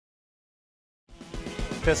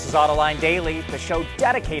This is Autoline Daily, the show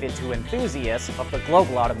dedicated to enthusiasts of the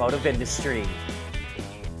global automotive industry.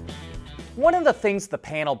 One of the things the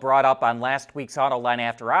panel brought up on last week's Autoline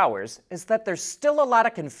After Hours is that there's still a lot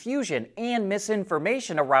of confusion and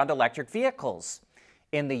misinformation around electric vehicles.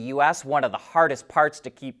 In the US, one of the hardest parts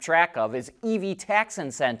to keep track of is EV tax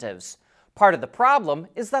incentives. Part of the problem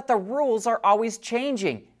is that the rules are always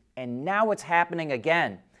changing, and now it's happening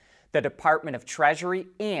again. The Department of Treasury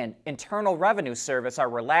and Internal Revenue Service are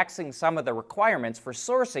relaxing some of the requirements for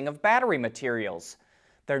sourcing of battery materials.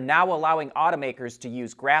 They're now allowing automakers to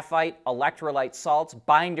use graphite, electrolyte salts,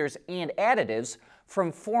 binders, and additives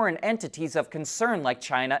from foreign entities of concern like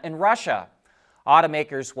China and Russia.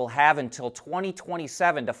 Automakers will have until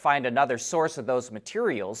 2027 to find another source of those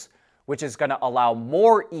materials, which is going to allow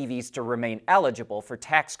more EVs to remain eligible for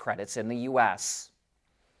tax credits in the U.S.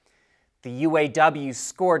 The UAW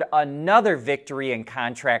scored another victory in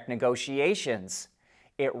contract negotiations.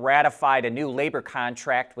 It ratified a new labor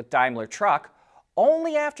contract with Daimler Truck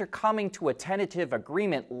only after coming to a tentative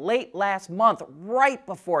agreement late last month, right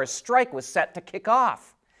before a strike was set to kick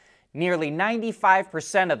off. Nearly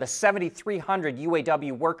 95% of the 7,300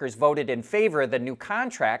 UAW workers voted in favor of the new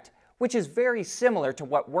contract, which is very similar to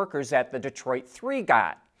what workers at the Detroit 3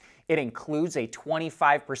 got. It includes a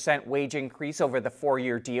 25% wage increase over the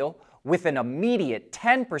 4-year deal, with an immediate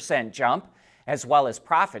 10% jump, as well as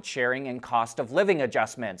profit sharing and cost of living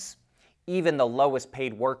adjustments. Even the lowest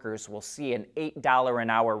paid workers will see an $8 an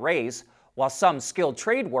hour raise, while some skilled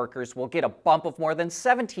trade workers will get a bump of more than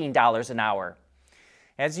 $17 an hour.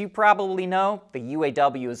 As you probably know, the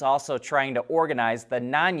UAW is also trying to organize the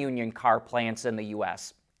non-union car plants in the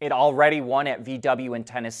U.S. It already won at VW in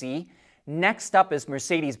Tennessee. Next up is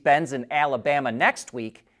Mercedes-Benz in Alabama next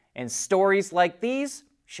week, and stories like these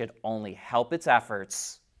should only help its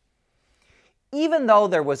efforts. Even though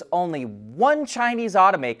there was only one Chinese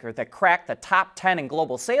automaker that cracked the top 10 in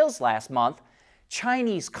global sales last month,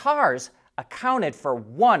 Chinese cars accounted for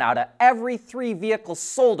 1 out of every 3 vehicles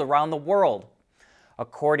sold around the world.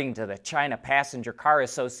 According to the China Passenger Car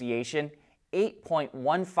Association,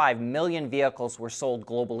 8.15 million vehicles were sold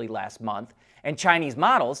globally last month, and Chinese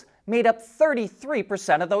models made up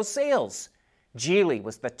 33% of those sales. Geely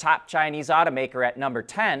was the top Chinese automaker at number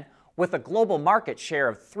 10, with a global market share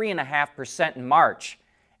of 3.5% in March.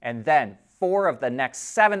 And then 4 of the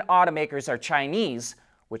next 7 automakers are Chinese,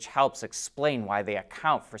 which helps explain why they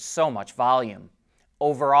account for so much volume.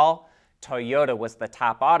 Overall, Toyota was the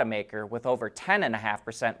top automaker with over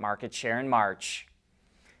 10.5% market share in March.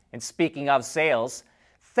 And speaking of sales,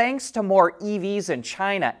 thanks to more EVs in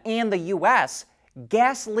China and the US,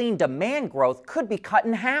 gasoline demand growth could be cut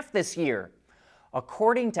in half this year.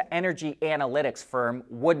 According to energy analytics firm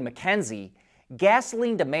Wood Mackenzie,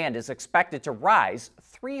 gasoline demand is expected to rise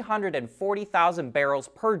 340,000 barrels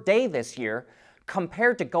per day this year,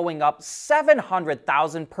 compared to going up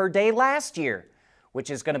 700,000 per day last year, which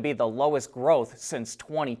is going to be the lowest growth since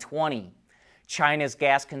 2020. China's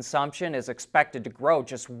gas consumption is expected to grow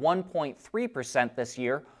just 1.3% this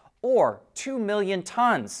year, or 2 million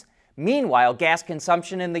tons. Meanwhile, gas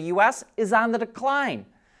consumption in the U.S. is on the decline.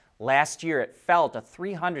 Last year, it fell to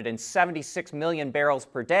 376 million barrels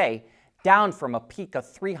per day, down from a peak of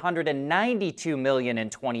 392 million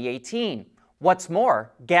in 2018. What's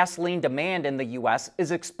more, gasoline demand in the U.S.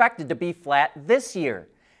 is expected to be flat this year.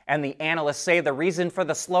 And the analysts say the reason for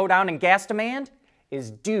the slowdown in gas demand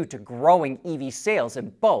is due to growing EV sales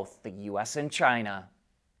in both the U.S. and China.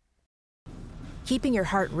 Keeping your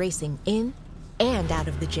heart racing in and out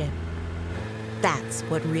of the gym. That's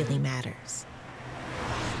what really matters.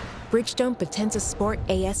 Bridgestone Potenza Sport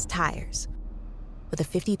AS tires with a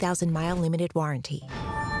 50,000-mile limited warranty.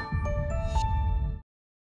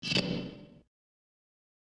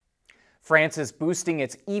 France is boosting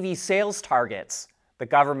its EV sales targets. The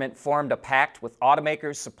government formed a pact with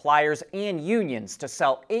automakers, suppliers, and unions to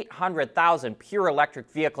sell 800,000 pure electric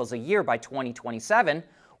vehicles a year by 2027,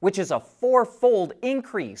 which is a 4-fold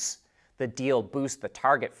increase. The deal boosts the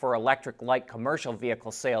target for electric light commercial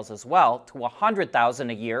vehicle sales as well to 100,000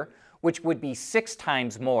 a year, which would be 6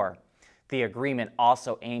 times more. The agreement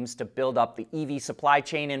also aims to build up the EV supply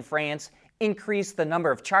chain in France, increase the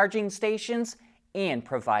number of charging stations, and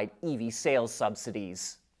provide EV sales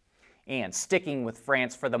subsidies. And sticking with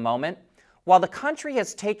France for the moment, while the country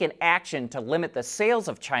has taken action to limit the sales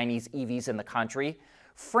of Chinese EVs in the country,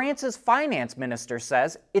 France's finance minister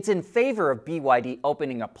says it's in favor of BYD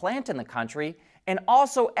opening a plant in the country, and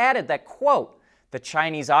also added that, quote, the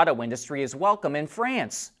Chinese auto industry is welcome in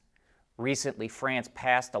France. Recently, France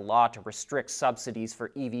passed a law to restrict subsidies for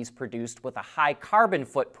EVs produced with a high carbon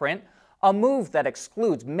footprint, a move that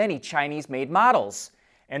excludes many Chinese-made models.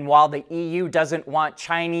 And while the EU doesn't want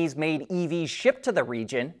Chinese-made EVs shipped to the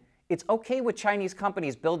region, it's okay with Chinese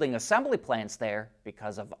companies building assembly plants there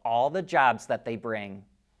because of all the jobs that they bring.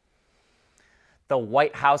 The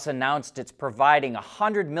White House announced it's providing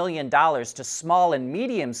 $100 million to small and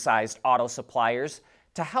medium-sized auto suppliers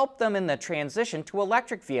to help them in the transition to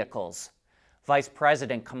electric vehicles. Vice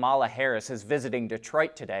President Kamala Harris is visiting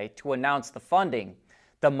Detroit today to announce the funding.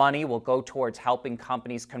 The money will go towards helping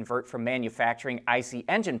companies convert from manufacturing ICE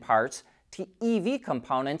engine parts to EV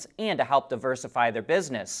components and to help diversify their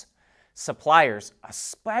business. Suppliers,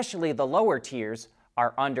 especially the lower tiers,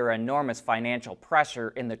 are under enormous financial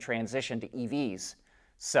pressure in the transition to EVs.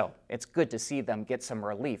 So it's good to see them get some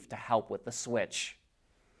relief to help with the switch.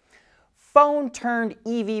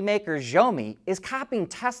 Phone-turned-EV maker Xiaomi is copying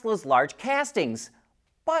Tesla's large castings,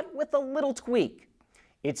 but with a little tweak.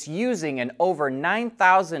 It's using an over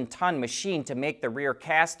 9,000-ton machine to make the rear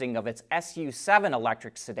casting of its SU7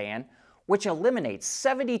 electric sedan, which eliminates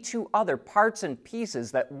 72 other parts and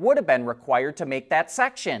pieces that would have been required to make that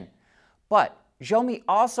section. But Xiaomi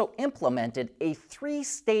also implemented a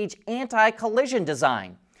 3-stage anti-collision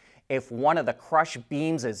design. If one of the crush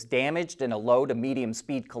beams is damaged in a low to medium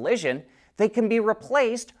speed collision, they can be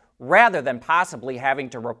replaced rather than possibly having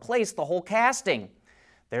to replace the whole casting.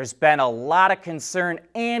 There's been a lot of concern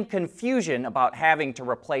and confusion about having to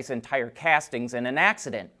replace entire castings in an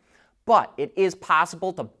accident, but it is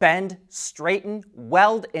possible to bend, straighten,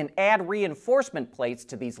 weld, and add reinforcement plates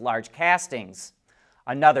to these large castings.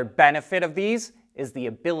 Another benefit of these is the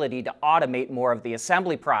ability to automate more of the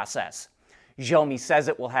assembly process. Xiaomi says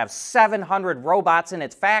it will have 700 robots in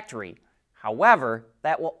its factory. However,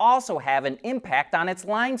 that will also have an impact on its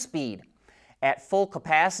line speed. At full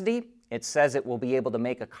capacity, it says it will be able to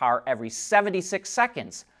make a car every 76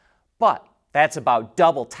 seconds, but that's about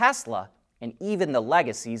double Tesla, and even the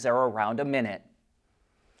legacies are around a minute.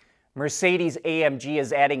 Mercedes-AMG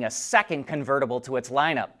is adding a second convertible to its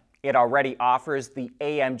lineup. It already offers the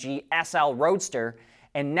AMG SL Roadster,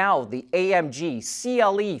 and now the AMG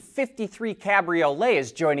CLE 53 Cabriolet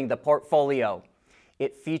is joining the portfolio.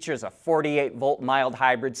 It features a 48-volt mild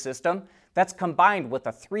hybrid system that's combined with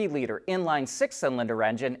a 3-liter inline 6-cylinder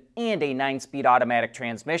engine and a 9-speed automatic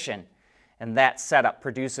transmission. And that setup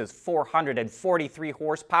produces 443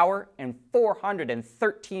 horsepower and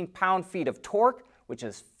 413 pound-feet of torque, which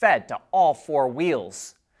is fed to all 4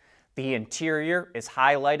 wheels. The interior is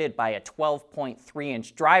highlighted by a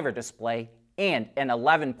 12.3-inch driver display and an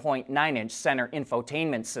 11.9-inch center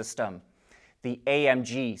infotainment system. The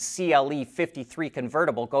AMG CLE 53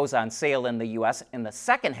 convertible goes on sale in the US in the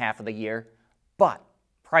second half of the year, but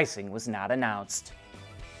pricing was not announced.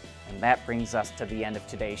 And that brings us to the end of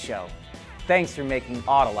today's show. Thanks for making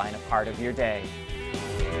Autoline a part of your day.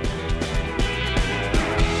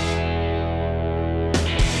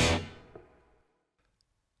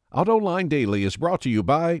 Autoline Daily is brought to you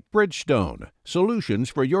by Bridgestone, solutions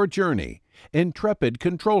for your journey. Intrepid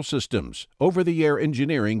Control Systems, over-the-air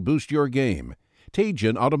engineering boost your game.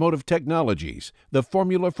 Teijin Automotive Technologies, the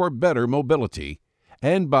formula for better mobility.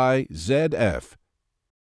 And by ZF.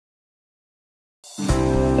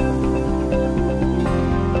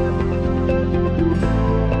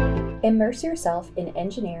 Immerse yourself in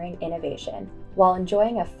engineering innovation while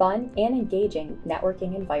enjoying a fun and engaging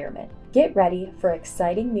networking environment. Get ready for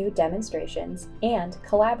exciting new demonstrations and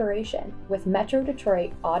collaboration with Metro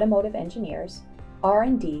Detroit automotive engineers,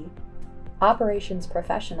 R&D, operations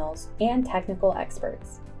professionals, and technical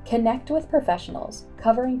experts. Connect with professionals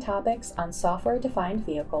covering topics on software-defined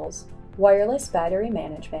vehicles, wireless battery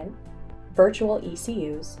management, virtual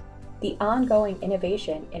ECUs, the ongoing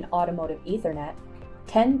innovation in automotive Ethernet,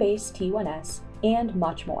 10-base T1S, and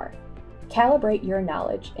much more. Calibrate your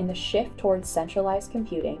knowledge in the shift towards centralized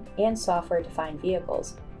computing and software-defined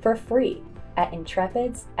vehicles for free at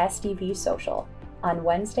Intrepid's SDV Social on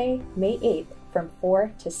Wednesday, May 8th from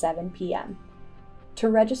 4 to 7 p.m. To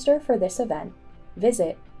register for this event,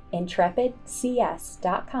 visit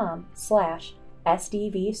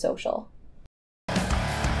intrepidcs.com/SDV Social.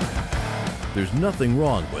 There's nothing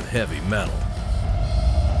wrong with heavy metal.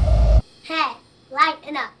 Hey,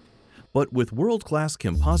 lighten up. But with world-class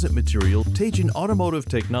composite material, Teijin Automotive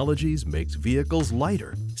Technologies makes vehicles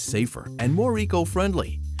lighter, safer, and more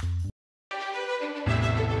eco-friendly.